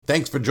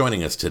Thanks for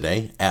joining us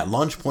today at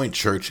Launch Point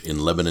Church in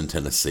Lebanon,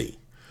 Tennessee.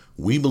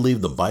 We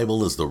believe the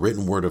Bible is the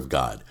written word of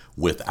God,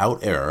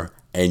 without error,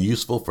 and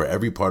useful for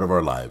every part of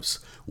our lives.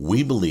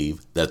 We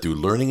believe that through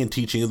learning and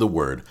teaching of the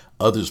word,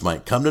 others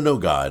might come to know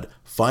God,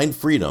 find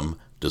freedom,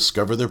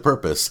 discover their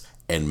purpose,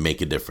 and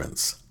make a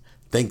difference.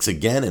 Thanks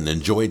again and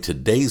enjoy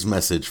today's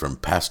message from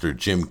Pastor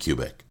Jim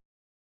Kubik.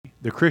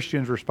 The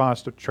Christian's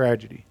response to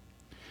tragedy.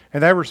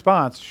 And that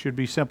response should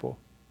be simple.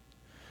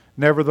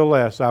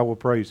 Nevertheless, I will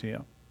praise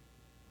him.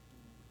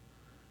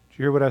 Did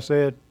you hear what I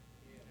said?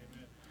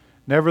 Amen.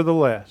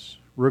 Nevertheless,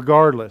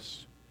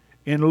 regardless,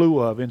 in lieu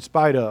of, in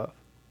spite of,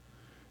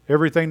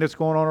 everything that's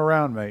going on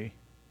around me,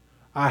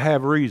 I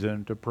have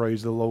reason to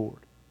praise the Lord.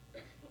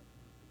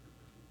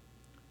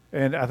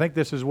 And I think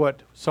this is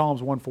what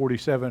Psalms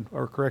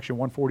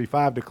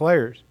 145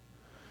 declares,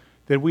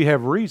 that we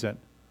have reason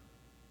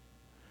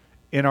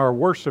in our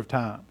worst of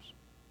times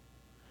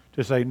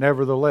to say,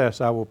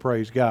 nevertheless, I will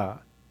praise God.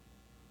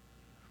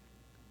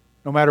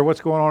 No matter what's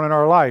going on in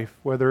our life,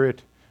 whether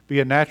it be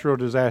a natural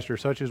disaster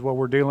such as what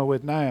we're dealing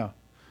with now,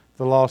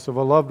 the loss of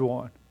a loved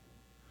one,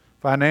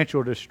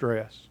 financial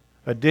distress,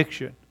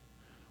 addiction,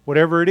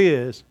 whatever it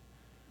is,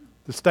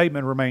 the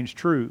statement remains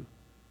true.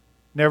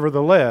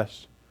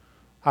 Nevertheless,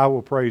 I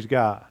will praise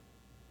God.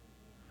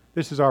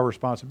 This is our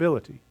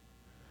responsibility,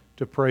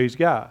 to praise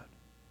God,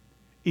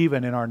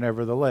 even in our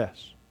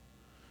nevertheless.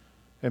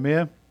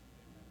 Amen?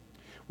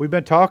 We've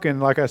been talking,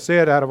 like I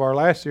said, out of our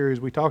last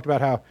series, we talked about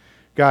how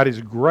God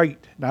is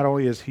great. Not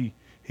only is He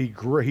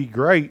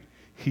great,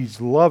 He's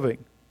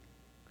loving,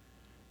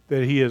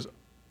 that He is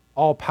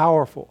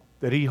all-powerful,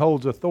 that He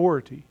holds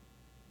authority.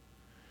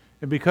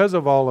 And because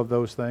of all of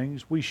those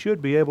things, we should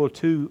be able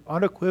to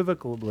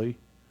unequivocally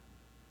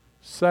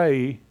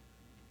say,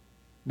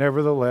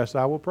 nevertheless,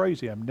 I will praise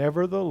Him.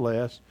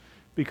 Nevertheless,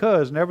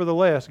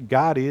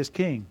 God is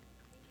King.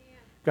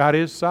 God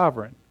is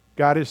sovereign.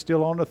 God is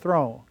still on the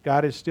throne.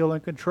 God is still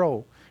in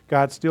control.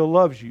 God still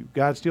loves you.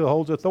 God still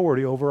holds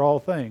authority over all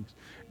things.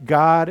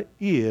 God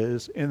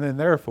is, and then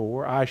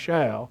therefore I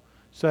shall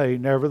say,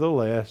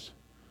 nevertheless,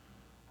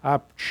 I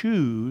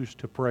choose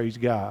to praise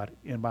God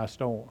in my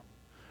storm.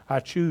 I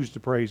choose to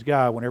praise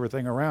God when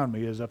everything around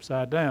me is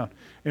upside down.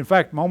 In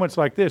fact, moments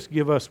like this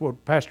give us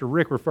what Pastor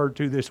Rick referred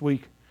to this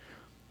week.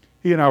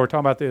 He and I were talking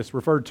about this,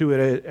 referred to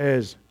it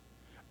as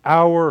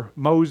our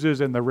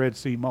Moses and the Red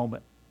Sea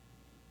moment.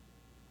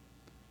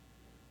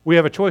 We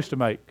have a choice to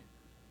make.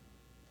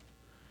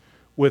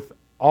 With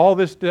all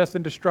this death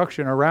and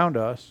destruction around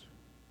us,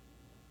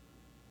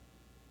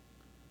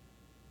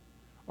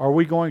 are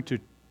we going to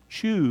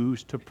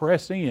choose to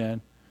press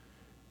in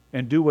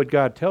and do what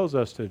God tells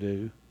us to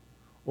do,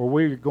 or are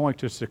we going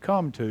to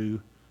succumb to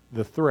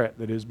the threat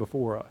that is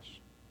before us?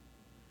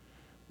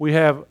 We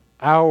have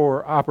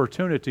our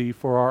opportunity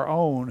for our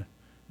own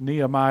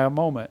Nehemiah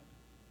moment.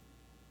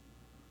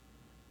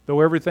 Though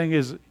everything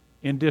is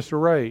in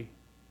disarray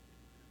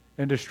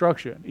and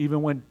destruction,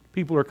 even when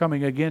people are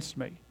coming against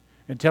me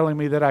and telling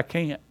me that I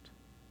can't,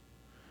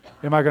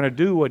 am I going to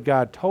do what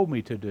God told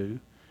me to do?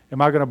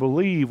 Am I going to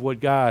believe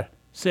what God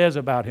says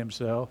about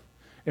Himself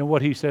and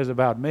what He says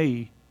about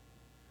me?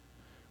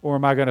 Or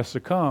am I going to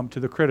succumb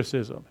to the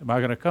criticism? Am I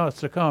going to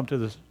succumb to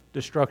the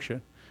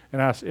destruction? And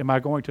am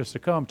I going to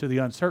succumb to the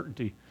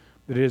uncertainty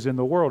that is in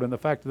the world? And the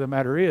fact of the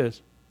matter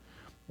is,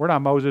 we're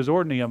not Moses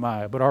or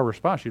Nehemiah, but our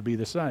response should be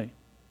the same.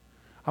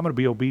 I'm going to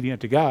be obedient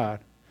to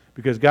God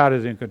because God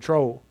is in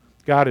control.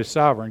 God is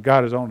sovereign.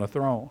 God is on the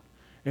throne.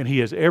 And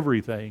He is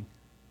everything.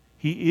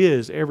 He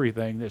is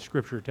everything that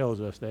Scripture tells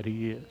us that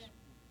He is.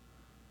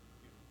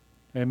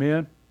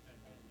 Amen?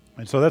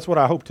 And so that's what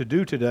I hope to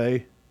do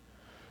today.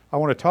 I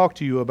want to talk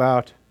to you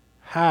about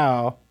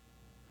how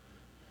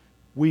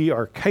we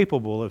are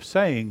capable of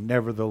saying,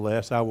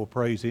 nevertheless, I will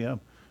praise Him,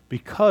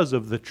 because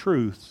of the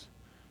truths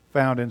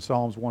found in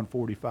Psalms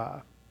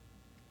 145.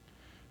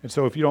 And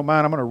so if you don't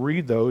mind, I'm going to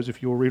read those,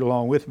 if you'll read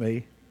along with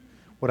me.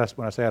 When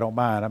I say I don't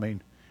mind, I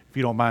mean, if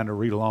you don't mind to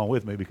read along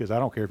with me, because I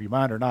don't care if you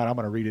mind or not, I'm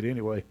going to read it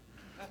anyway.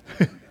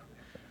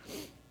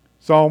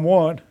 Psalm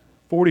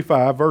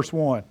 145, verse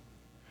 1.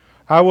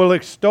 I will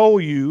extol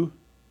you,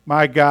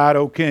 my God,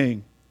 O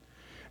King,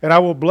 and I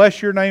will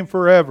bless your name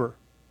forever.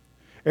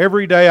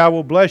 Every day I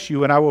will bless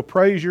you, and I will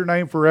praise your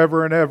name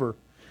forever and ever.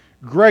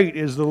 Great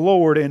is the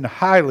Lord and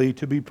highly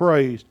to be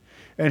praised,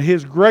 and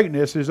His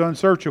greatness is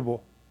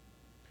unsearchable.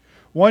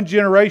 One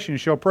generation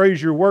shall praise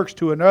your works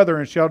to another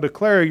and shall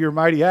declare your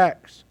mighty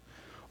acts.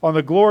 On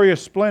the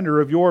glorious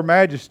splendor of your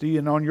majesty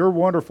and on your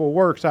wonderful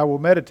works I will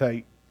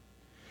meditate.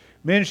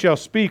 Men shall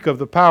speak of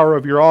the power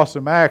of your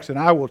awesome acts, and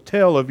I will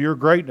tell of your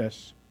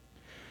greatness.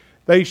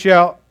 They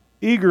shall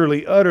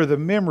eagerly utter the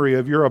memory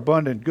of your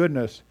abundant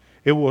goodness.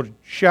 It will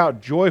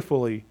shout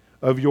joyfully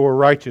of your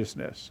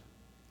righteousness.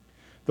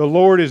 The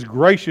Lord is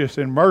gracious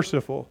and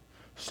merciful,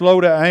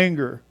 slow to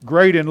anger,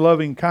 great in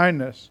loving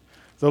kindness.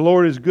 The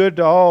Lord is good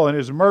to all, and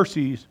His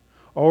mercies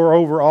are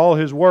over all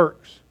His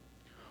works.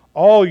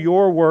 All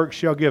your works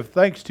shall give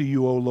thanks to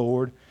you, O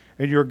Lord,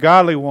 and your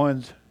godly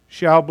ones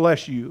shall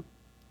bless you.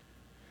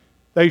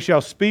 They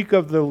shall speak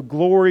of the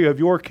glory of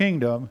your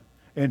kingdom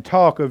and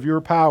talk of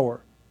your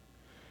power,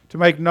 to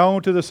make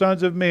known to the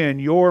sons of men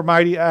your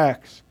mighty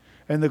acts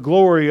and the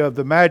glory of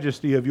the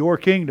majesty of your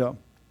kingdom.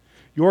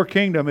 Your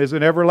kingdom is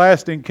an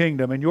everlasting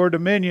kingdom, and your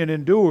dominion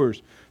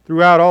endures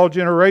throughout all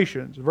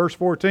generations. Verse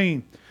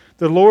 14,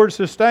 the Lord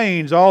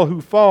sustains all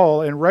who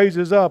fall and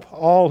raises up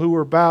all who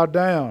are bowed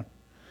down.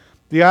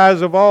 The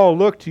eyes of all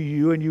look to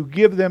you, and you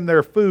give them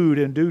their food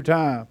in due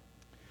time.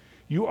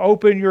 You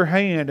open your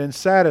hand and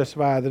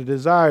satisfy the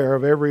desire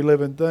of every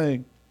living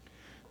thing.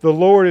 The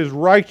Lord is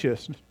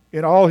righteous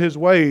in all his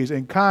ways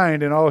and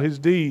kind in all his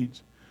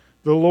deeds.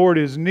 The Lord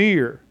is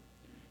near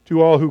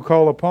to all who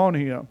call upon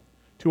him,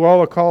 to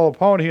all who call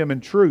upon him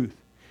in truth.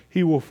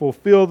 He will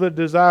fulfill the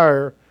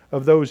desire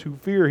of those who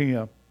fear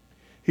him.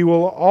 He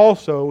will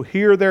also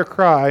hear their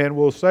cry and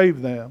will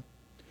save them.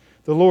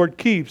 The Lord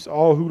keeps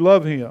all who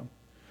love him,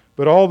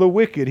 but all the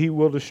wicked he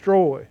will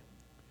destroy.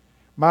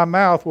 My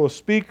mouth will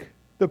speak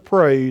the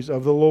praise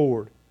of the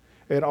Lord,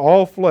 and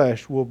all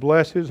flesh will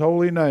bless his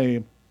holy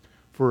name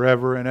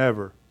forever and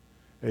ever.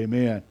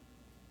 Amen.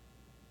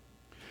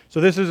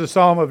 So this is a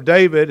Psalm of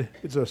David.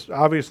 It's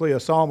obviously a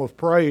psalm of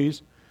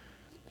praise.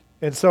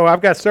 And so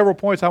I've got several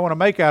points I want to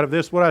make out of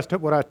this. What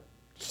I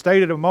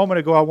stated a moment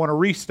ago, I want to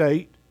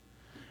restate.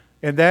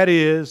 And that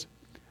is,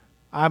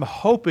 I'm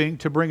hoping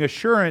to bring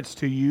assurance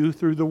to you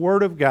through the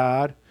Word of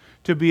God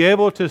to be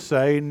able to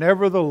say,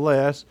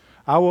 nevertheless,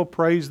 I will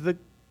praise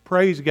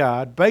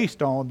God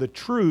based on the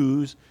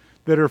truths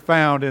that are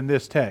found in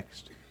this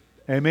text.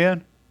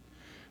 Amen?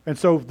 And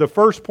so the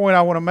first point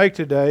I want to make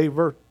today,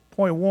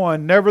 point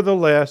 1,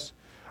 nevertheless,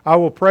 I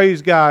will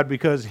praise God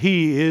because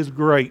he is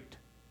great.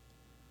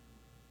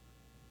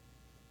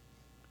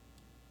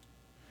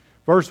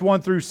 Verse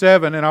 1 through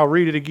 7, and I'll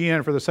read it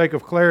again for the sake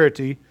of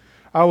clarity.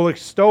 I will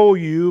extol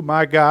you,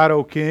 my God,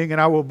 O King,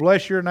 and I will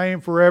bless your name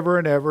forever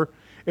and ever.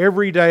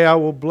 Every day I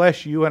will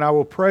bless you, and I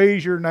will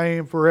praise your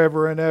name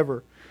forever and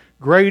ever.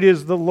 Great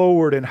is the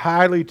Lord, and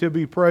highly to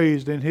be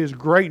praised, and his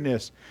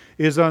greatness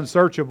is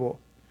unsearchable.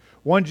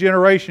 One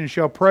generation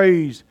shall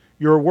praise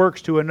your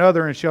works to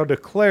another, and shall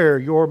declare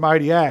your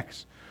mighty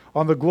acts.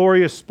 On the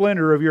glorious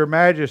splendor of your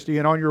majesty,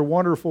 and on your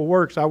wonderful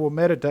works I will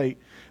meditate.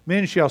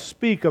 Men shall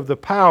speak of the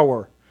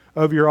power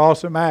of your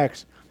awesome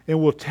acts,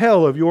 and will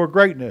tell of your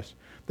greatness.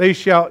 They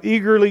shall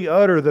eagerly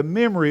utter the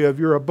memory of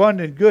your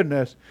abundant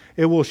goodness,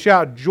 and will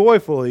shout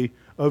joyfully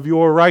of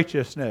your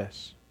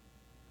righteousness.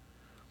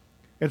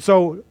 And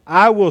so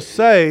I will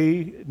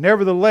say,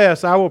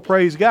 nevertheless, I will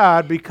praise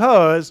God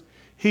because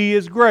he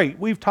is great.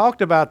 We've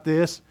talked about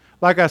this,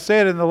 like I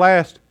said in the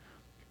last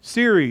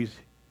series.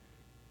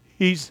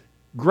 He's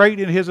great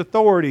in his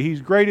authority.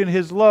 He's great in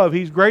his love.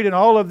 He's great in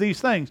all of these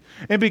things.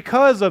 And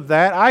because of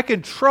that, I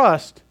can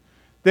trust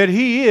that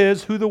he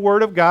is who the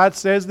Word of God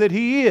says that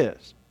he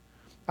is.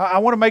 I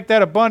want to make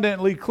that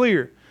abundantly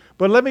clear.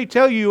 But let me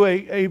tell you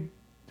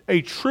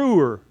a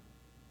truer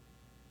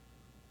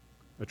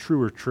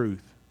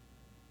truth.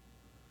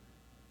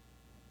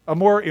 A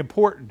more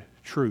important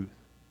truth.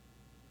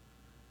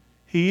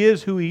 He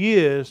is who he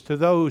is to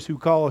those who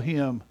call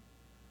him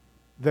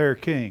their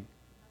king.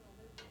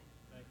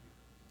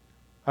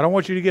 I don't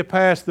want you to get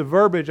past the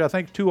verbiage. I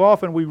think too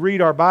often we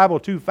read our Bible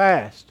too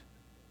fast.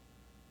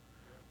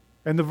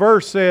 And the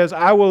verse says,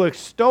 I will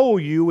extol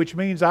you, which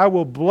means I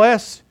will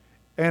bless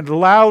and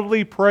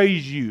loudly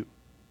praise you.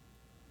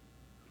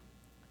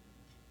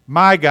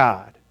 My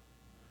God,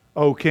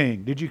 O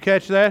King. Did you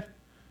catch that?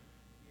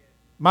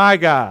 My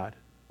God,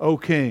 O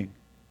King.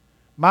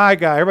 My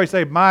God. Everybody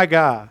say, my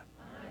God.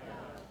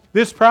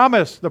 This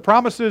promise, the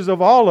promises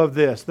of all of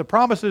this, the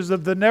promises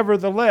of the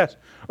nevertheless,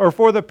 are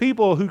for the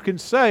people who can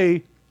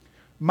say,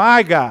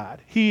 my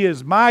God, he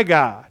is my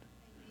God.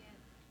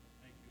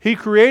 He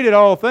created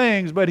all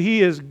things, but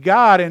he is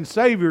God and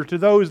Savior to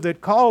those that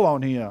call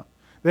on him,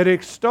 that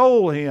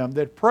extol him,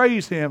 that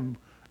praise him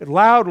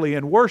loudly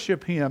and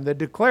worship him, that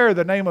declare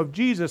the name of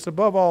Jesus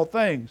above all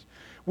things.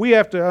 We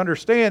have to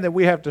understand that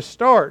we have to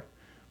start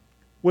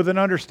with an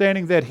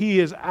understanding that he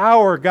is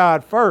our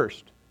God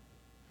first.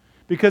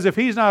 Because if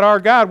he's not our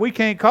God, we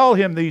can't call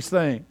him these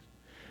things.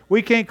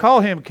 We can't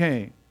call him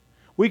king.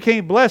 We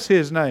can't bless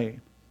his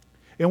name.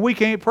 And we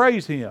can't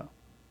praise him.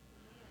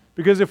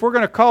 Because if we're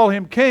going to call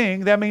him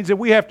king, that means that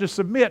we have to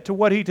submit to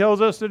what he tells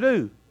us to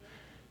do.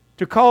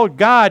 To call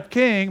God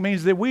king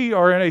means that we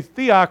are in a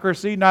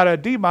theocracy, not a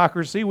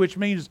democracy, which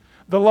means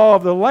the law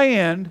of the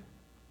land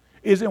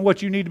isn't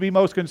what you need to be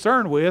most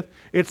concerned with.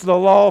 It's the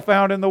law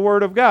found in the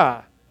Word of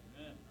God.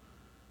 Amen.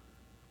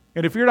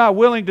 And if you're not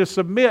willing to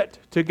submit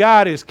to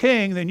God as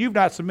king, then you've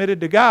not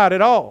submitted to God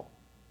at all.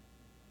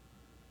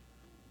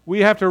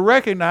 We have to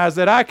recognize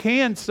that I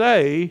can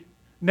say,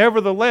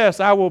 nevertheless,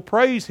 I will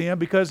praise him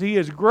because he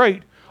is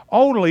great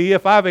only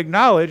if I've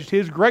acknowledged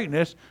his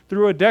greatness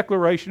through a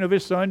declaration of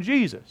his Son,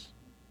 Jesus.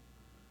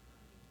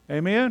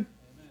 Amen? Amen?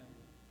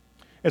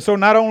 And so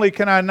not only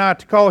can I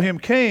not call him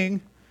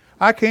king,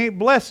 I can't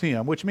bless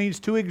him, which means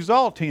to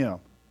exalt him.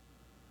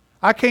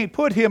 I can't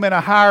put him in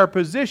a higher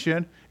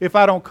position if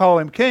I don't call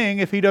him king,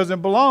 if he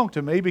doesn't belong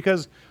to me,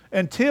 because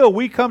until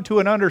we come to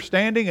an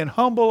understanding and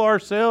humble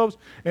ourselves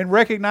and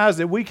recognize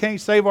that we can't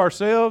save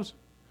ourselves,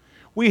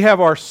 we have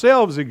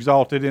ourselves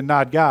exalted and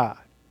not God.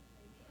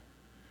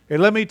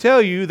 And let me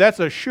tell you, that's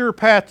a sure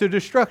path to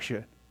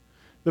destruction.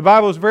 The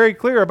Bible is very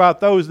clear about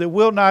those that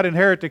will not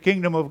inherit the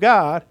kingdom of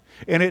God,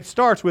 and it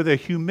starts with a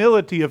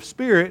humility of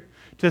spirit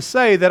to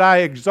say that I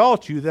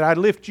exalt you, that I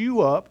lift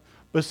you up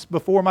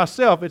before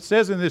myself. It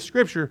says in this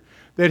scripture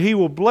that He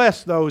will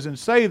bless those and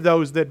save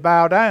those that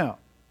bow down.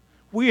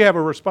 We have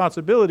a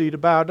responsibility to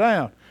bow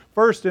down,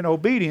 first in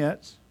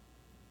obedience,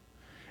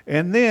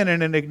 and then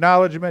in an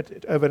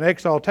acknowledgement of an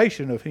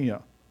exaltation of Him.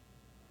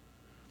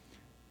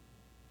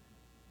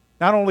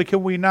 Not only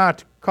can we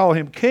not call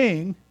Him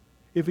king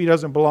if He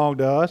doesn't belong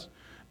to us,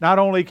 not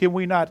only can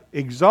we not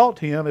exalt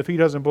Him if He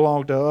doesn't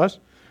belong to us,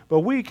 but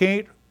we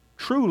can't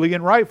truly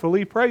and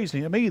rightfully praise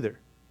Him either.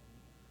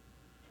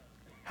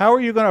 How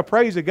are you going to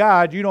praise a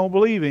God you don't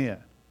believe in?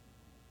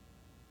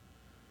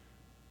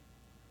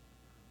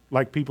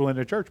 Like people in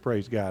the church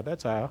praise God.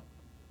 That's how.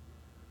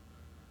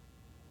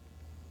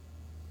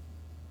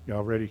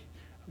 Y'all ready?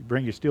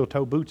 Bring your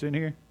steel-toe boots in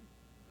here?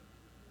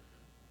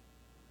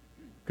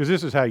 Because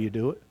this is how you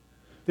do it.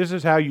 This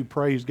is how you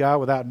praise God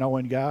without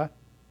knowing God.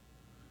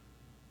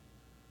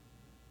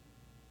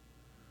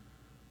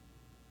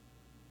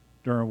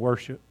 During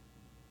worship.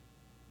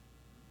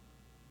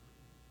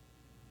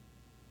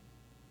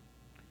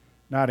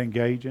 Not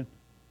engaging.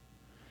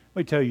 Let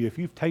me tell you, if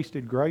you've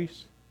tasted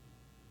grace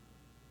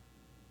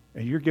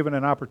and you're given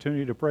an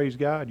opportunity to praise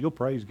God, you'll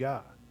praise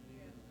God.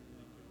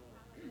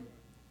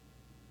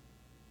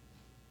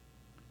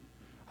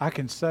 I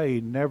can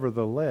say,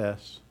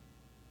 nevertheless,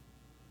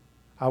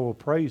 I will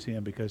praise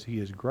Him because He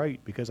is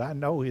great, because I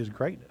know His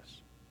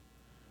greatness.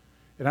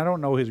 And I don't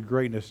know His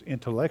greatness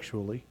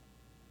intellectually.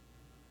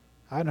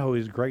 I know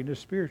His greatness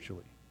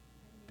spiritually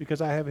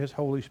because I have His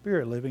Holy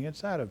Spirit living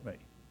inside of me.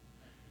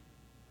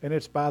 And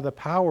it's by the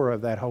power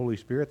of that Holy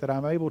Spirit that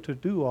I'm able to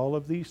do all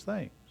of these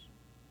things.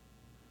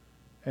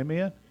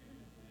 Amen?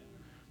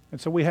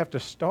 And so we have to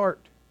start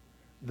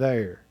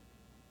there.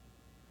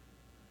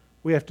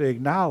 We have to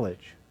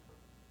acknowledge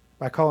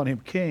by calling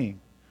Him King,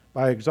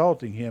 by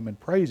exalting Him and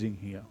praising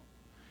Him.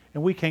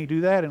 And we can't do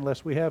that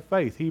unless we have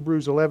faith.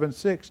 Hebrews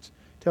 11:6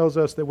 tells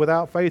us that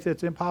without faith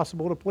it's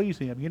impossible to please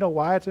Him. You know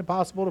why it's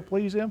impossible to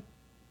please Him?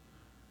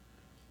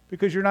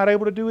 Because you're not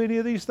able to do any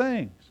of these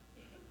things.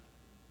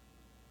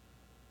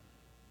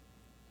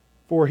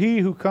 For he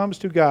who comes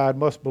to God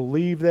must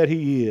believe that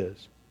He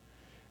is,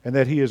 and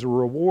that He is a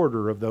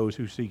rewarder of those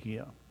who seek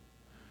Him.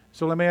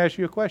 So let me ask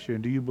you a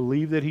question. Do you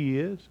believe that He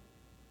is?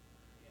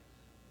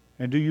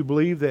 And do you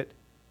believe that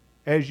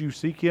as you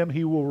seek Him,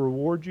 He will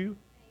reward you?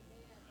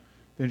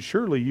 Then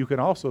surely you can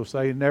also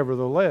say,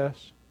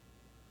 nevertheless,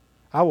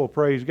 I will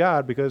praise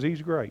God because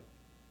He's great.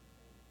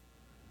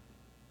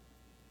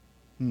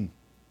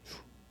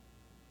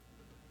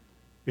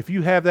 If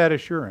you have that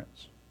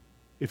assurance,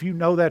 if you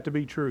know that to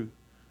be true,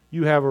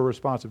 you have a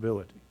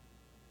responsibility.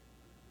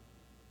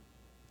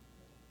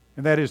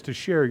 And that is to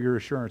share your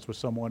assurance with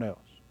someone else.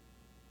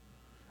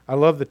 I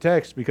love the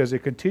text because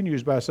it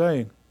continues by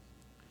saying,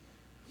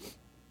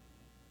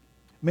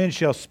 men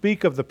shall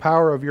speak of the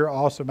power of your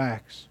awesome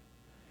acts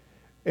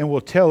and will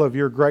tell of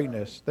your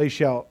greatness. They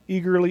shall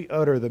eagerly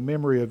utter the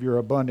memory of your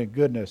abundant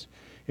goodness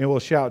and will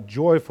shout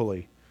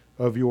joyfully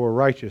of your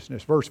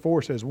righteousness. Verse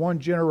 4 says, one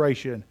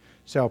generation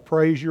shall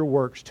praise your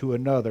works to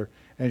another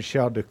and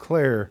shall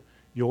declare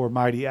your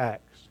mighty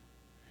acts.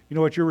 You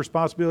know what your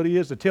responsibility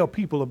is? To tell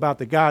people about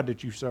the God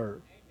that you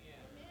serve.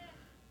 Amen.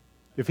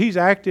 If He's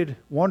acted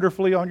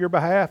wonderfully on your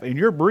behalf and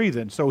you're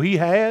breathing, so He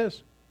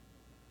has.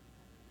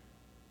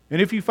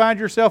 And if you find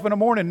yourself in the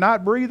morning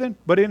not breathing,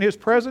 but in His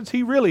presence,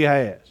 He really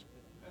has.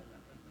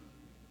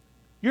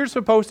 You're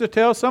supposed to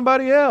tell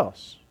somebody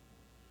else.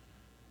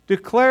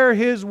 Declare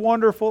His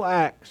wonderful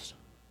acts.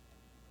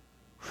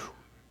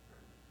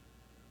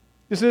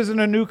 This isn't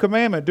a new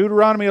commandment.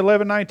 Deuteronomy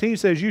 11:19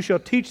 says, you shall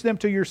teach them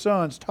to your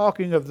sons,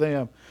 talking of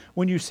them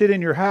when you sit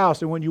in your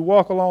house and when you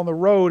walk along the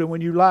road and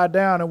when you lie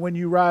down and when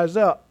you rise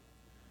up.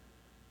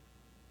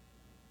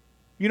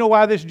 You know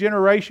why this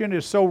generation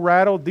is so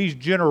rattled? These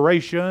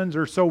generations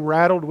are so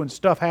rattled when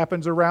stuff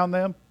happens around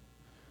them?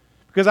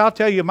 Because I'll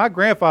tell you, my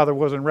grandfather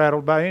wasn't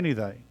rattled by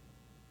anything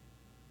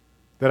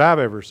that I've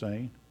ever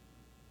seen.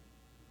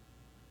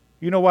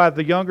 You know why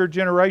the younger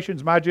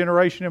generations, my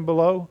generation and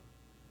below?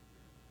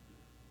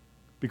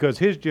 Because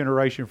his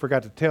generation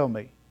forgot to tell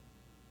me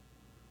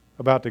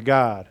about the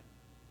God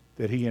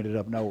that he ended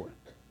up knowing.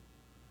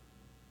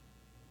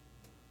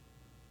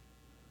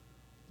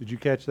 Did you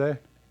catch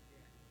that?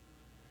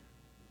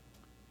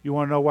 You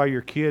want to know why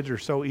your kids are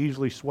so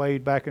easily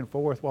swayed back and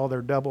forth while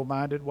they're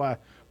double-minded? Why,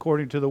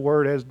 according to the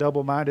Word, as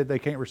double-minded, they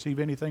can't receive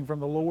anything from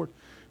the Lord?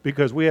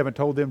 Because we haven't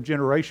told them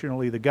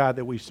generationally the God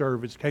that we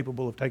serve is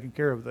capable of taking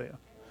care of them.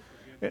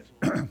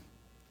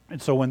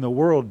 And so when the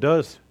world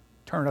does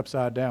turn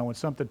upside down, when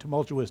something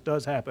tumultuous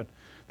does happen,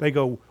 they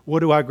go,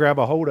 what do I grab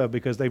a hold of?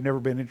 Because they've never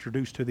been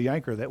introduced to the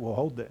anchor that will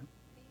hold them.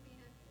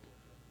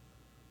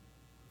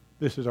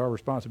 This is our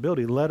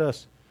responsibility. Let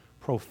us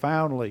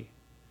profoundly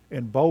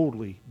and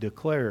boldly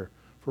declare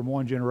from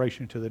one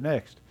generation to the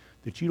next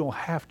that you don't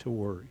have to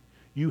worry.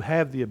 You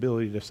have the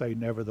ability to say,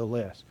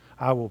 nevertheless,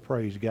 I will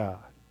praise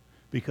God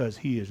because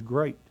He is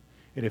great.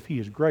 And if He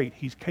is great,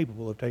 He's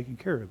capable of taking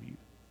care of you.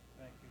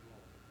 Thank you,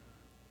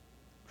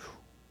 Lord.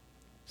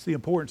 It's the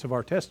importance of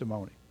our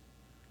testimony.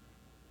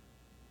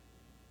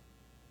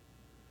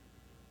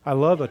 I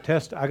love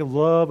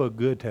a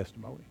good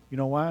testimony. You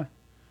know why?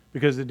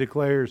 Because it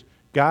declares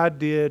God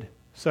did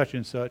such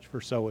and such for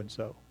so and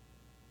so.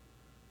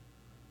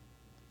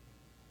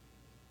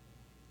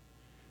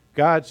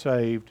 God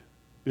saved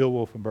Bill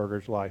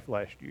Wolfenberger's life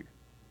last year.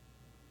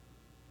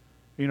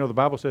 You know, the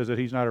Bible says that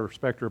He's not a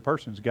respecter of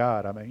persons,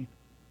 God, I mean.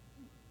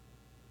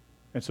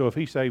 And so if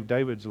He saved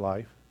David's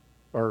life,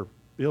 or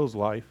Bill's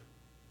life,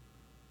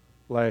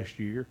 last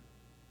year,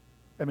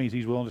 that means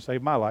He's willing to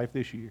save my life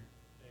this year.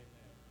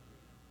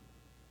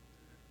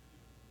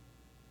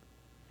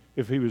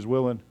 If He was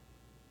willing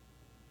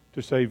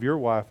to save your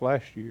wife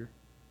last year,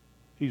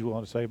 He's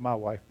willing to save my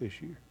wife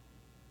this year.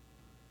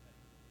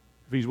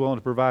 If He's willing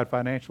to provide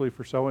financially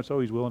for so and so,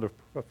 He's willing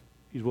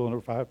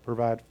to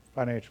provide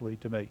financially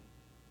to me.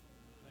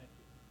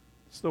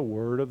 It's the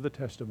word of the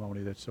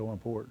testimony that's so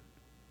important,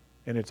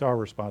 and it's our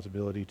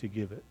responsibility to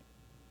give it.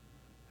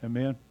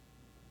 Amen.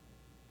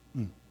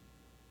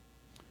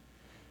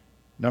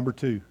 Number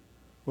 2,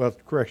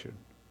 correction,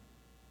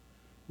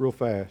 real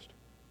fast.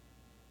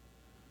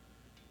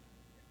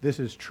 This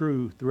is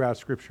true throughout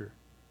Scripture.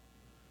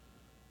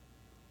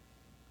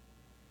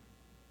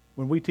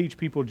 When we teach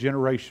people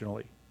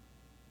generationally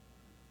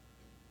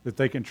that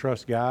they can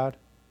trust God,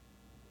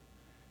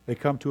 they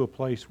come to a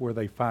place where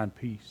they find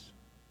peace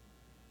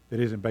that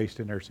isn't based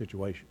in their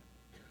situation.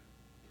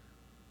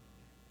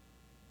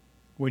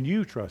 When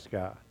you trust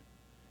God,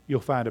 you'll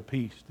find a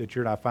peace that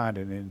you're not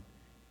finding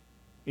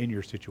in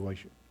your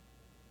situation.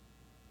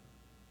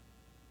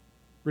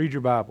 Read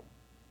your Bible.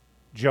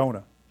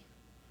 Jonah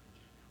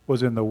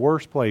was in the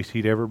worst place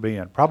he'd ever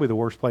been, probably the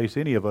worst place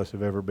any of us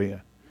have ever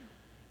been,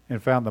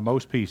 and found the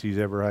most peace he's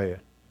ever had.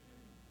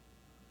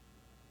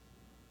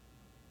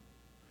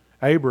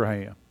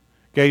 Abraham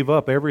gave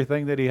up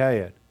everything that he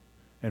had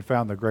and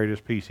found the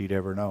greatest peace he'd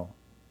ever known.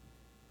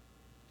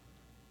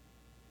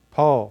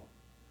 Paul,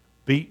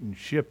 beaten,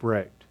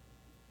 shipwrecked,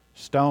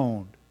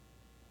 stoned,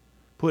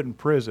 put in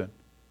prison,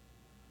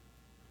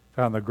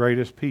 found the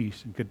greatest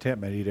peace and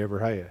contentment he'd ever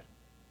had.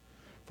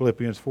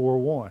 Philippians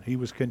 4:1, he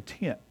was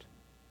content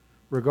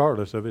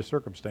regardless of his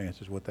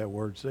circumstances, what that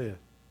word said.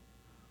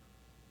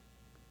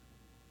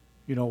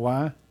 You know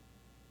why?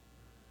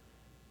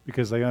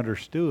 Because they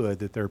understood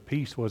that their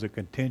peace wasn't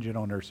contingent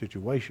on their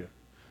situation.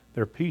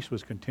 Their peace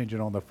was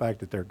contingent on the fact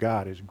that their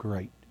God is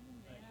great.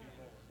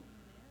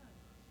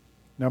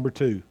 Number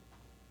 2,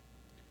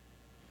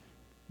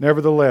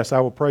 nevertheless,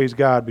 I will praise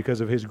God because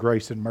of His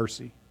grace and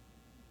mercy.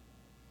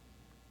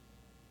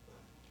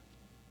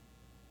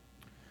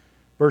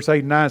 Verse 8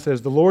 and 9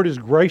 says, the Lord is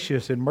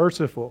gracious and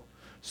merciful,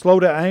 slow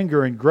to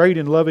anger and great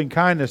in loving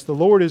kindness. The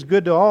Lord is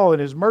good to all,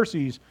 and His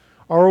mercies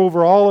are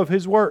over all of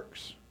His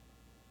works.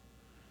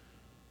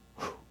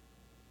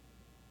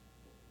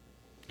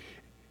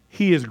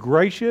 He is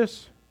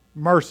gracious,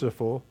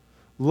 merciful,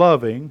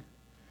 loving,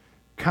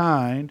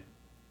 kind,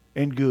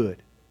 and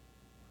good.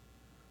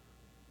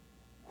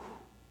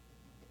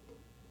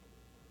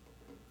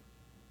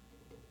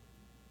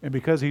 And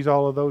because He's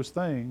all of those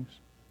things,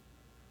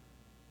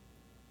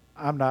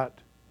 I'm not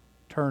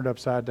turned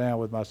upside down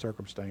with my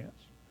circumstance.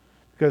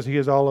 Because He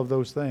is all of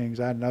those things,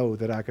 I know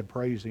that I can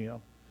praise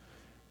Him.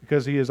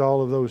 Because He is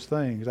all of those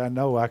things, I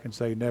know I can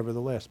say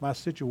nevertheless. My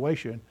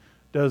situation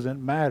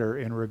doesn't matter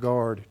in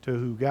regard to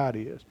who God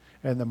is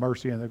and the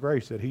mercy and the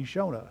grace that He's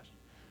shown us.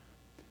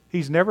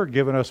 He's never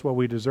given us what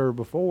we deserve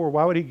before.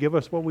 Why would He give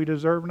us what we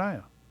deserve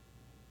now?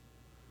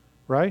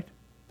 Right?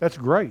 That's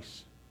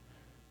grace.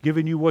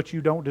 Giving you what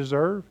you don't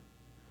deserve,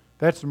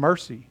 that's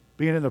mercy.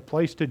 Being in a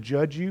place to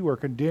judge you or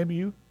condemn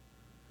you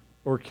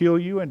or kill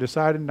you and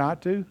deciding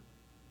not to.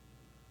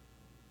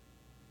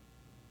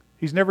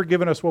 He's never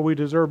given us what we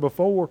deserve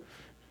before.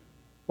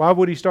 Why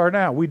would He start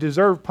now? We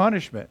deserve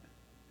punishment,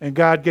 and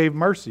God gave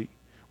mercy.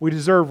 We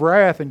deserve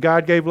wrath, and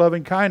God gave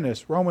loving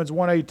kindness. Romans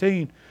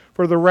 1:18,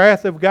 for the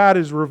wrath of God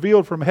is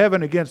revealed from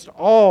heaven against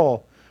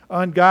all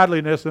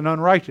ungodliness and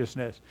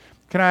unrighteousness.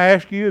 Can I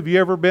ask you, have you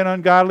ever been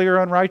ungodly or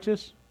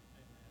unrighteous?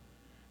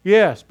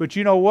 Yes, but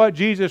you know what?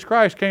 Jesus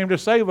Christ came to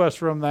save us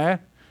from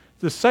that,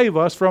 to save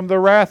us from the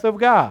wrath of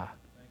God.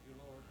 Thank you,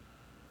 Lord.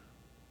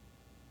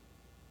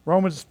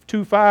 Romans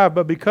 2:5,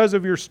 but because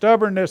of your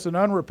stubbornness and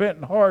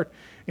unrepentant heart,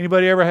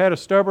 anybody ever had a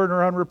stubborn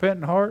or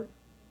unrepentant heart?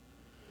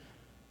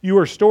 You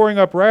are storing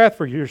up wrath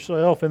for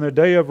yourself in the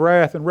day of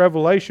wrath and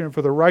revelation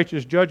for the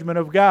righteous judgment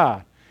of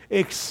God.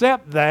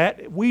 Except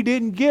that we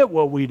didn't get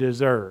what we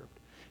deserved.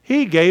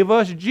 He gave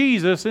us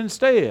Jesus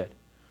instead.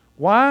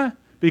 Why?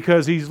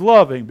 Because He's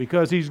loving,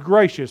 because He's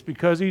gracious,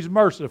 because He's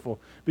merciful,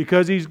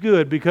 because He's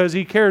good, because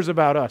He cares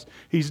about us.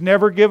 He's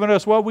never given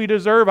us what we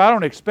deserve. I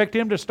don't expect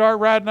Him to start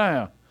right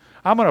now.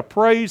 I'm going to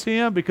praise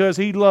Him because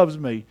He loves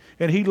me.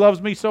 And He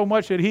loves me so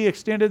much that He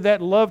extended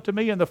that love to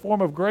me in the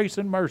form of grace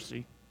and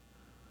mercy.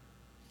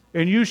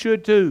 And you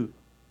should too.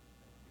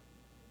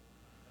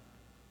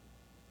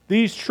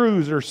 These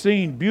truths are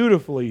seen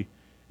beautifully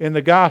in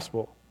the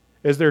gospel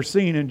as they're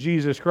seen in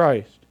Jesus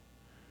Christ.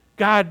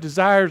 God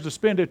desires to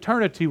spend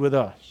eternity with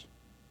us.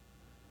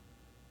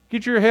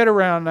 Get your head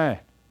around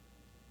that.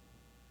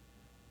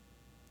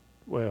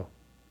 Well,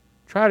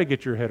 try to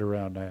get your head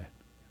around that.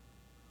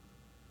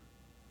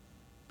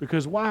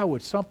 Because why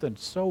would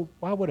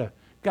a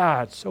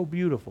God so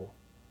beautiful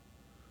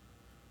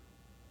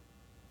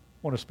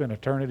want to spend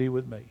eternity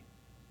with me?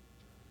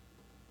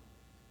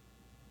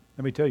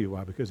 Let me tell you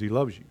why. Because He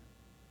loves you.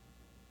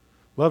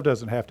 Love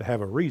doesn't have to have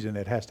a reason.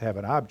 It has to have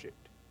an object.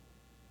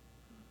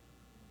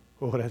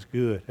 Oh, that's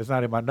good. That's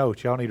not in my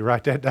notes. Y'all need to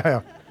write that down.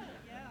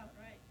 Yeah,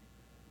 right.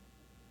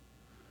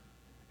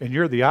 And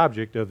you're the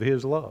object of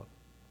His love.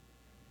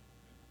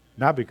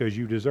 Not because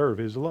you deserve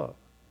His love.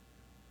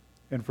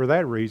 And for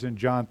that reason,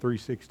 John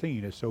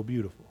 3:16 is so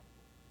beautiful.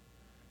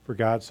 For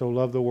God so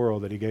loved the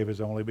world that He gave His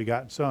only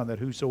begotten Son, that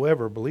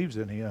whosoever believes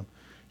in Him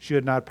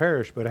should not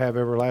perish but have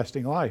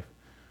everlasting life.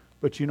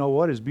 But you know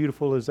what? As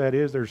beautiful as that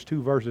is, there's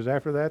 2 verses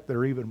after that that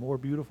are even more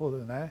beautiful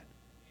than that.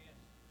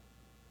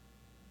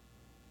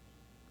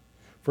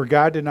 For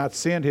God did not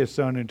send His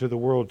Son into the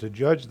world to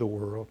judge the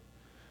world,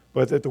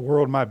 but that the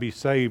world might be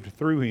saved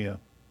through Him.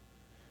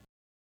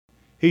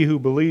 He who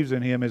believes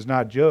in Him is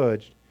not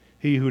judged.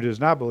 He who does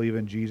not believe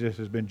in Jesus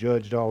has been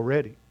judged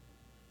already.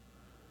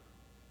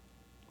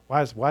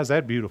 Why is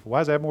that beautiful?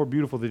 Why is that more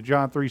beautiful than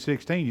John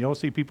 3:16? You don't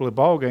see people at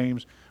ball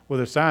games with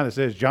a sign that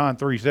says John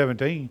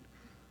 3:17.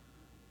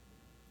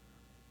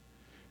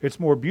 It's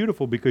more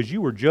beautiful because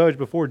you were judged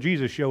before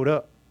Jesus showed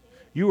up.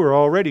 You were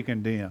already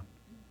condemned.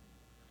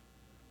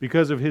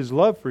 Because of His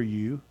love for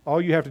you,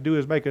 all you have to do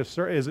is make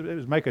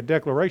a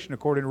declaration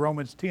according to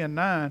Romans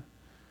 10:9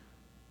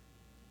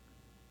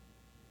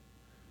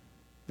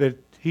 that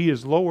He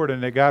is Lord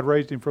and that God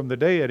raised Him from the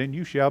dead, and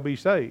you shall be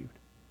saved,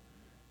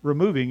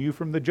 removing you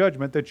from the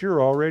judgment that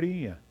you're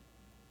already in.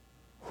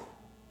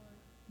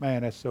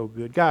 Man, that's so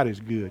good. God is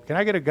good. Can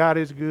I get a God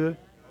is good?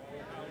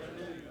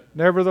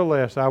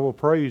 Nevertheless, I will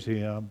praise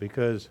Him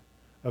because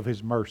of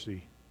His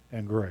mercy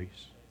and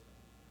grace.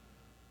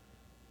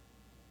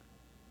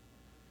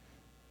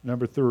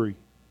 Number 3.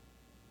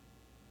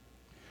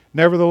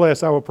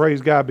 Nevertheless, I will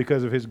praise God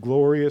because of His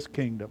glorious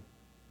kingdom.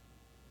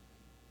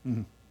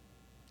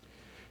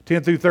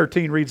 10 through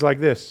 13 reads like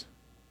this.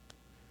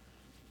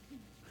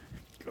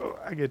 Oh,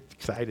 I get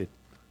excited.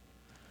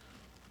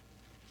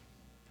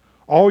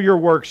 All your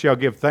works shall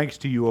give thanks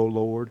to you, O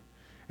Lord,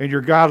 and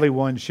your godly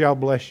ones shall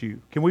bless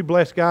you. Can we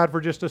bless God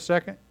for just a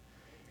second?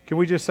 Can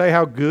we just say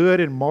how good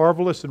and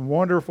marvelous and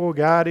wonderful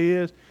God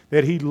is?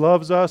 That He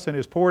loves us and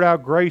has poured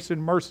out grace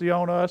and mercy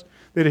on us.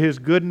 That His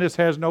goodness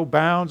has no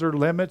bounds or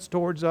limits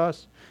towards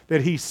us.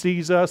 That He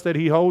sees us. That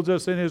He holds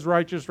us in His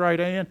righteous right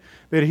hand.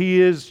 That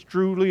He is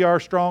truly our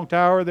strong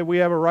tower that we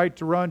have a right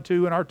to run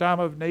to in our time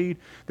of need.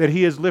 That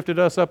He has lifted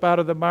us up out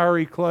of the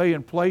miry clay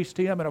and placed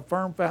Him in a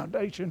firm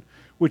foundation,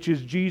 which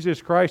is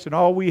Jesus Christ. And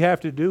all we have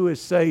to do is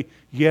say,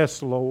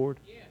 yes, Lord.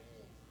 Yes.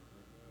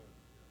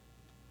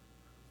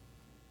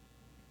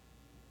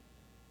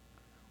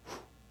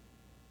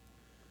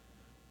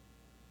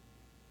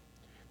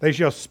 They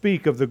shall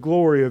speak of the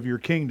glory of your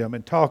kingdom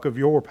and talk of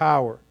your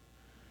power,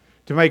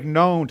 to make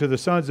known to the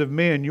sons of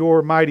men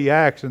your mighty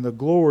acts and the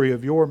glory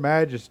of your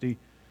majesty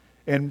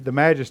and the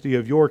majesty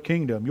of your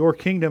kingdom. Your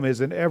kingdom is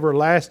an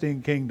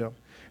everlasting kingdom,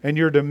 and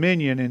your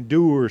dominion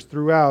endures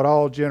throughout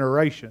all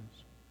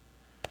generations.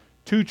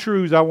 2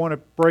 truths I want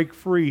to break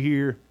free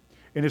here,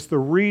 and it's the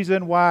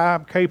reason why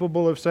I'm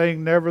capable of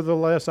saying,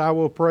 nevertheless, I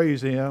will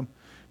praise Him,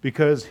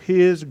 because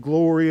His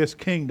glorious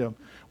kingdom.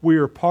 We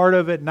are part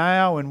of it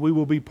now, and we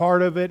will be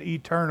part of it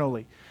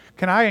eternally.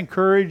 Can I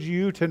encourage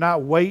you to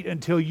not wait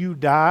until you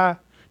die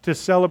to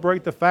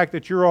celebrate the fact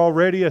that you're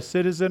already a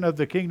citizen of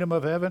the kingdom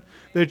of heaven,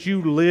 that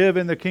you live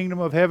in the kingdom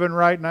of heaven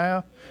right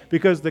now?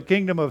 Because the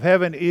kingdom of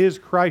heaven is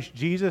Christ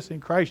Jesus, and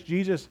Christ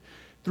Jesus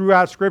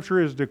throughout Scripture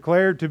is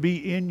declared to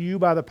be in you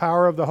by the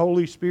power of the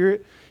Holy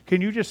Spirit. Can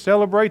you just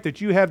celebrate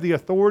that you have the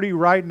authority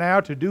right now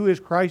to do as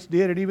Christ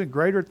did and even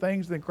greater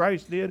things than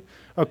Christ did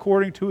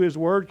according to His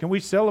Word? Can we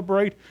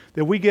celebrate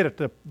that we get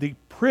the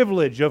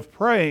privilege of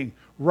praying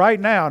right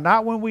now,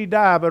 not when we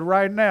die, but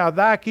right now,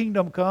 Thy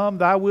kingdom come,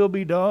 Thy will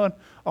be done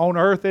on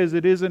earth as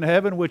it is in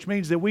heaven, which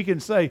means that we can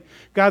say,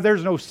 God,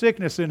 there's no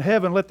sickness in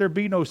heaven, let there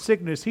be no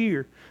sickness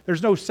here.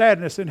 There's no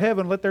sadness in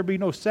heaven, let there be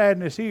no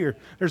sadness here.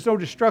 There's no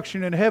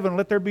destruction in heaven,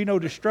 let there be no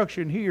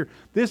destruction here.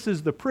 This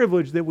is the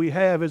privilege that we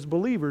have as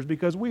believers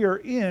because we are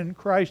in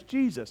Christ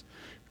Jesus.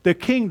 The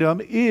kingdom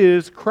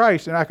is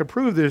Christ, and I can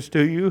prove this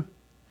to you.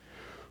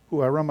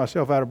 Ooh, I run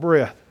myself out of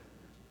breath.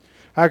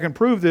 I can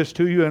prove this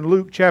to you in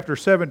Luke chapter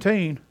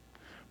 17,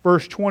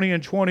 verse 20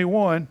 and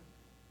 21.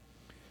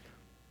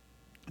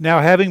 Now,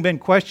 having been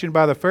questioned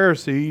by the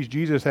Pharisees,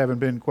 Jesus having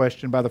been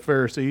questioned by the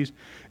Pharisees,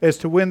 as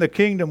to when the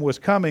kingdom was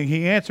coming,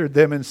 He answered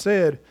them and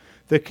said,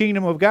 The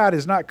kingdom of God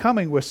is not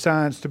coming with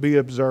signs to be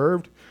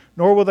observed,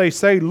 nor will they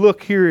say,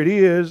 look, here it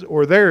is,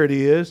 or there it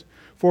is.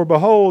 For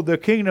behold, the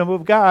kingdom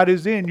of God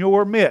is in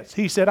your midst.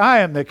 He said, I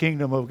am the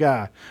kingdom of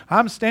God.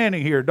 I'm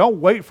standing here.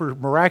 Don't wait for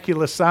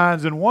miraculous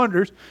signs and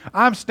wonders.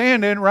 I'm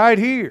standing right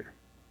here.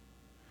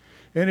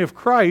 And if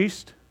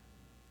Christ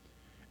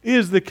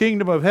is the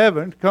kingdom of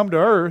heaven come to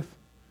earth,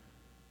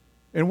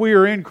 and we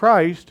are in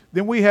Christ,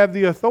 then we have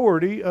the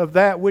authority of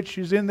that which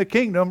is in the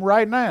kingdom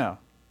right now.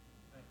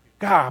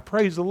 God,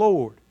 praise the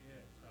Lord.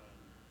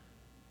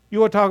 You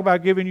want to talk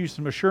about giving you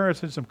some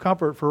assurance and some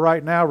comfort for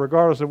right now,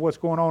 regardless of what's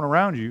going on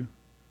around you.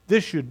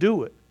 This should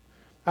do it.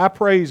 I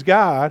praise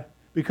God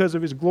because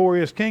of His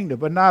glorious kingdom.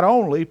 But not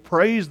only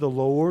praise the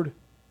Lord,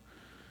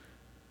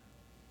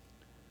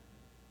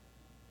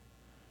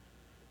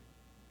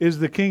 is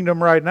the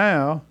kingdom right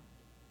now,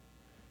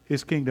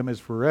 His kingdom is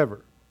forever.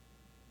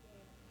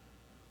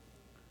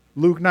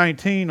 Luke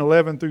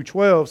 19:11 through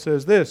 12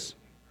 says this.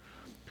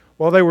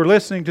 While they were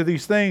listening to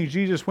these things,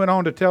 Jesus went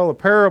on to tell a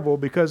parable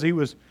because He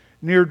was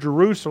near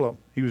Jerusalem.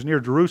 He was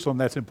near Jerusalem.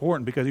 That's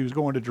important because He was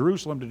going to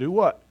Jerusalem to do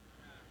what?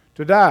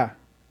 To die.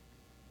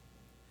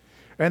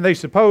 And they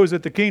supposed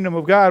that the kingdom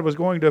of God was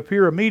going to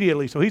appear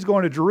immediately. So He's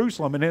going to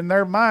Jerusalem. And in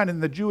their mind, in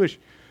the Jewish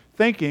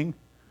thinking,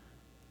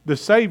 the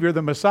Savior,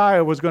 the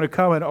Messiah, was going to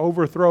come and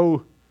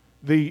overthrow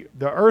the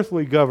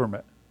earthly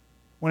government.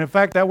 When in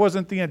fact that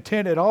wasn't the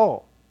intent at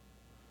all.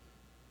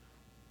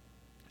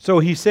 So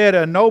He said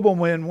a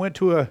nobleman went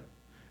to a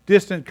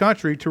distant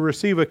country to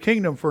receive a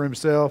kingdom for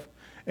himself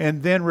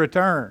and then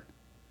return.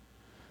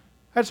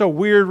 That's a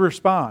weird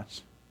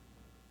response.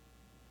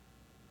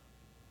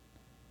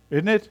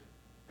 Isn't it?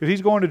 Because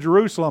He's going to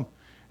Jerusalem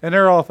and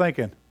they're all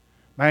thinking,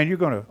 man, you're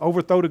going to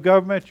overthrow the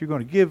government. You're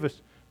going to give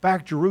us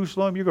back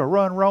Jerusalem. You're going to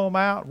run Rome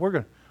out.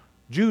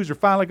 Jews are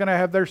finally going to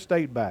have their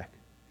state back.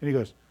 And He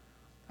goes,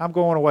 I'm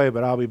going away,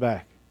 but I'll be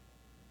back.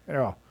 And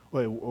they're all,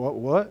 wait,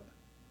 what?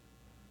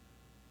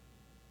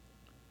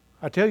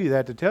 I tell you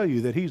that to tell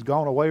you that He's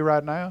gone away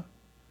right now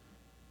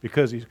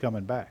because He's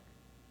coming back.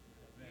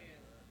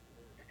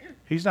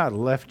 He's not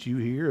left you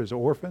here as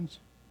orphans.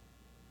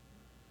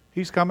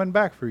 He's coming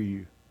back for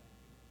you.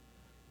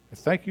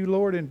 Thank you,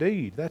 Lord,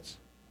 indeed. That's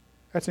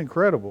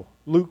incredible.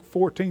 Luke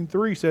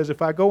 14:3 says,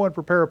 if I go and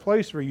prepare a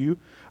place for you,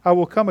 I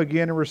will come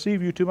again and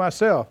receive you to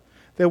myself,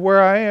 that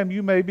where I am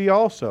you may be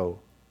also.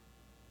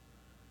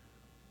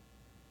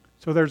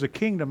 So there's a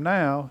kingdom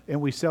now,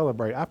 and we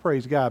celebrate. I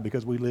praise God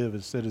because we live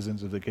as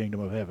citizens of the kingdom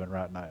of heaven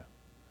right now.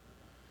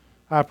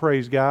 I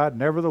praise God.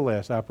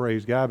 Nevertheless, I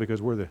praise God because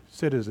we're the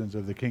citizens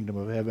of the kingdom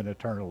of heaven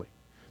eternally.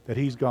 That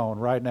He's gone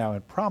right now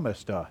and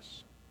promised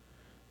us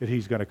that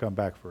He's going to come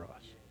back for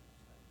us.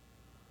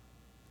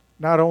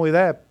 Not only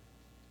that,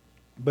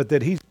 but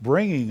that He's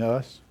bringing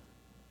us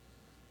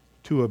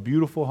to a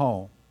beautiful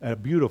home, a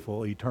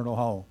beautiful eternal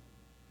home.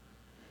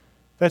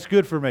 That's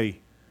good for me.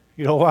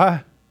 You know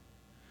why?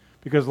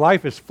 Because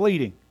life is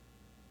fleeting.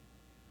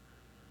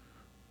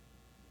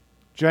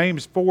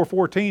 James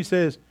 4:14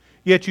 says,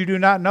 yet you do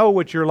not know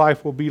what your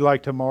life will be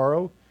like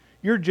tomorrow.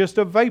 You're just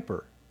a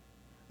vapor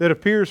that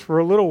appears for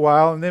a little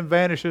while and then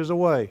vanishes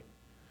away.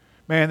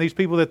 Man, these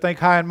people that think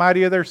high and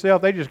mighty of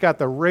themselves, they just got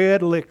the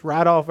red licked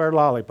right off their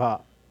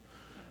lollipop.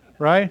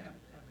 Right?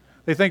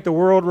 They think the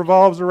world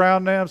revolves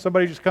around them.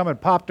 Somebody just come and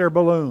pop their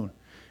balloon.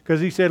 Because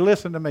He said,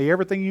 listen to me,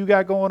 everything you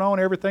got going on,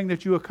 everything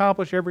that you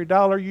accomplish, every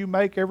dollar you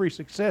make, every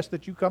success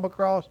that you come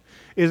across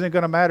isn't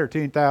going to matter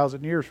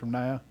 10,000 years from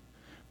now.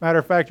 Matter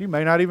of fact, you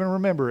may not even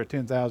remember it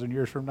 10,000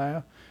 years from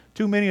now.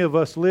 Too many of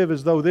us live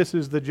as though this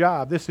is the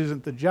job. This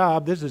isn't the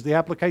job. This is the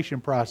application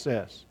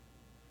process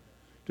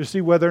to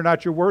see whether or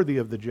not you're worthy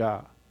of the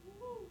job.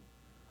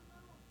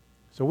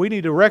 So we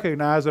need to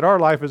recognize that our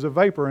life is a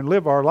vapor and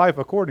live our life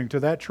according to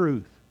that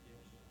truth.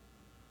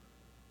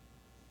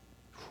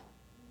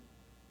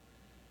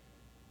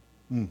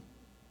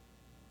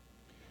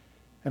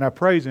 And I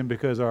praise Him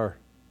because our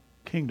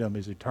kingdom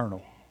is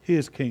eternal.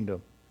 His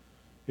kingdom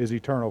is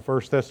eternal.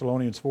 1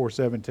 Thessalonians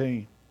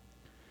 4:17.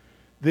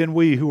 Then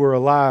we who are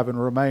alive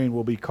and remain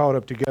will be caught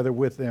up together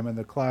with them in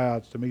the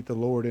clouds to meet the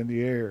Lord in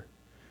the air.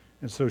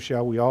 And so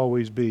shall we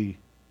always be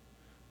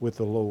with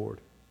the Lord.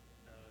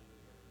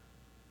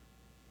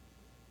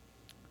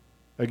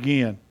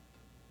 Again,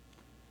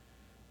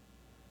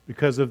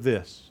 because of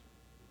this,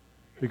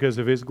 because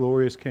of His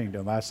glorious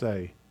kingdom, I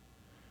say,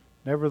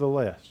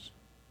 nevertheless,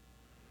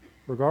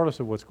 regardless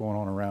of what's going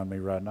on around me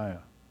right now,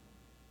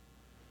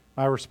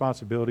 my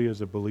responsibility as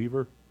a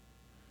believer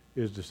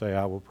is to say,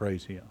 I will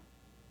praise Him.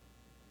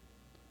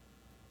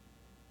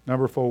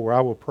 Number 4,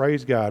 I will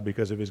praise God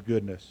because of His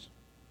goodness.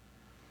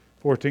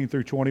 14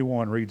 through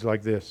 21 reads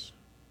like this.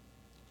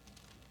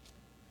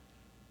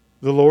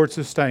 The Lord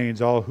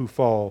sustains all who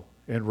fall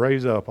and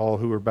raise up all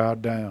who are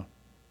bowed down.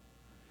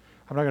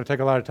 I'm not going to take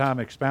a lot of time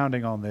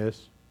expounding on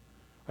this.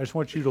 I just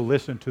want you to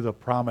listen to the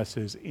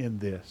promises in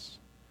this.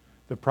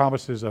 The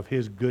promises of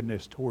His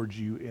goodness towards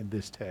you in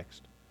this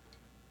text.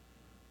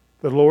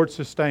 The Lord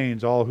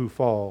sustains all who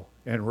fall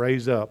and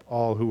raise up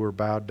all who are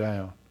bowed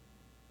down.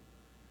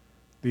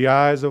 The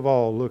eyes of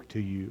all look to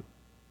you,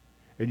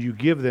 and you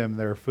give them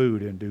their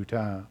food in due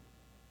time.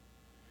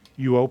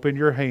 You open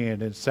your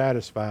hand and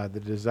satisfy the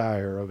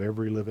desire of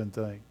every living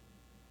thing.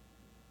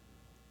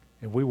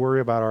 And we worry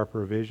about our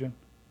provision.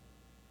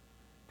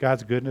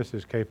 God's goodness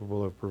is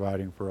capable of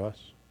providing for us.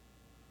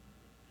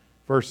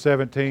 Verse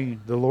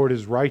 17, the Lord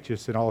is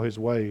righteous in all his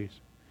ways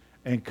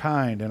and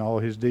kind in all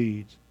his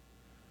deeds.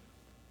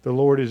 The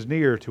Lord is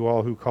near to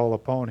all who call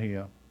upon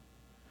him,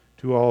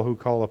 to all who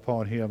call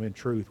upon him in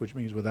truth, which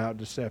means without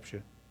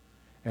deception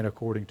and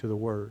according to the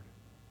word.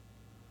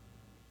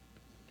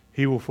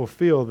 He will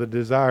fulfill the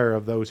desire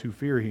of those who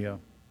fear him.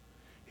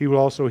 He will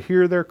also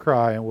hear their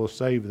cry and will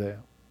save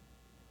them.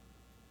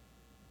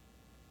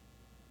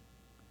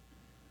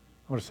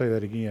 I want to say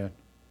that again.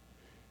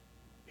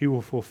 He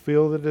will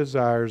fulfill the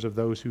desires of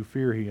those who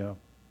fear him.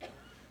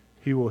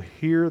 He will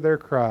hear their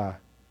cry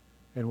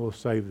and will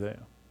save them.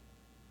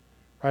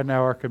 Right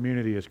now our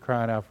community is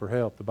crying out for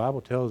help. The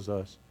Bible tells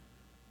us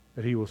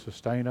that he will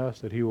sustain us,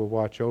 that he will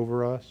watch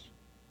over us,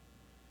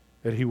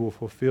 that he will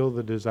fulfill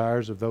the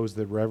desires of those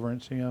that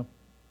reverence him.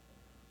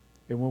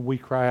 And when we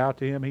cry out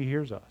to him, he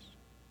hears us.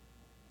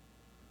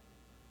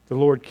 The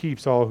Lord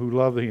keeps all who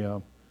love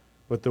him,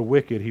 but the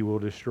wicked he will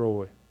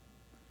destroy.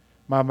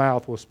 My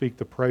mouth will speak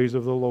the praise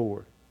of the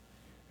Lord,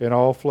 and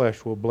all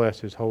flesh will bless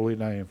his holy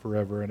name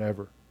forever and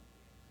ever.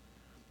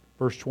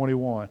 Verse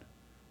 21,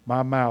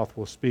 my mouth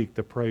will speak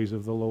the praise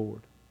of the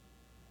Lord.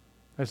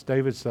 That's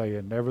David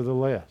saying,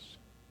 nevertheless,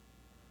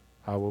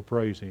 I will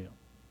praise him.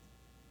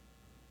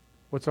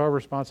 What's our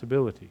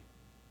responsibility?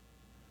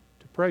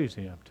 To praise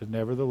him, to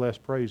nevertheless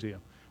praise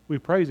him. We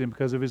praise him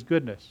because of his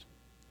goodness.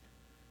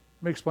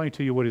 Let me explain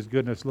to you what his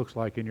goodness looks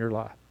like in your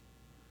life.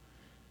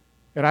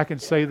 And I can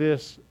say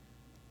this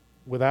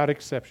without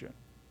exception.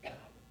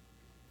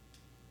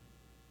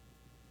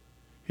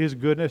 His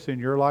goodness in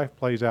your life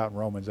plays out in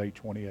Romans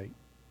 8:28.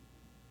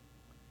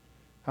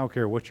 I don't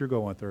care what you're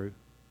going through.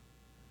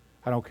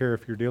 I don't care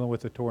if you're dealing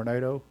with a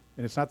tornado.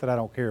 And it's not that I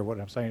don't care what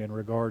I'm saying in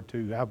regard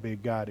to how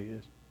big God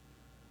is.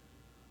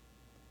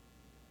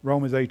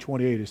 Romans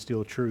 8:28 is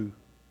still true.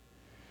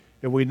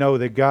 And we know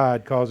that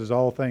God causes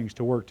all things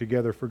to work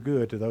together for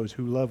good to those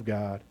who love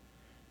God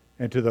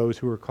and to those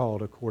who are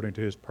called according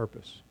to his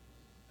purpose.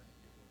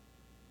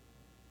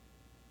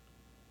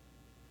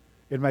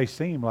 It may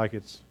seem like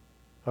it's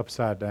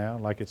upside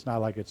down, like it's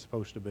not like it's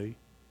supposed to be.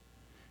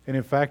 And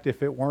in fact,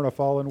 if it weren't a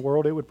fallen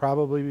world, it would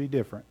probably be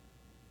different.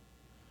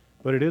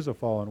 But it is a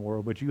fallen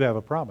world, but you have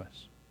a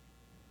promise.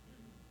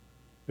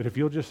 But if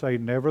you'll just say,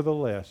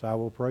 nevertheless, I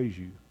will praise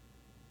you,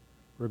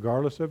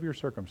 regardless of your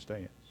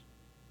circumstance,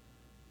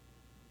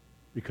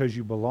 because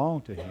you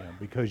belong to him,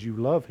 because you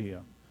love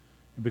him,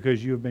 and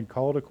because you have been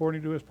called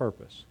according to his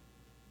purpose,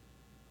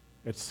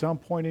 at some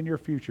point in your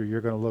future,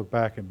 you're going to look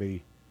back and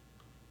be,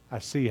 I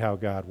see how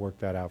God worked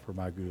that out for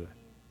my good.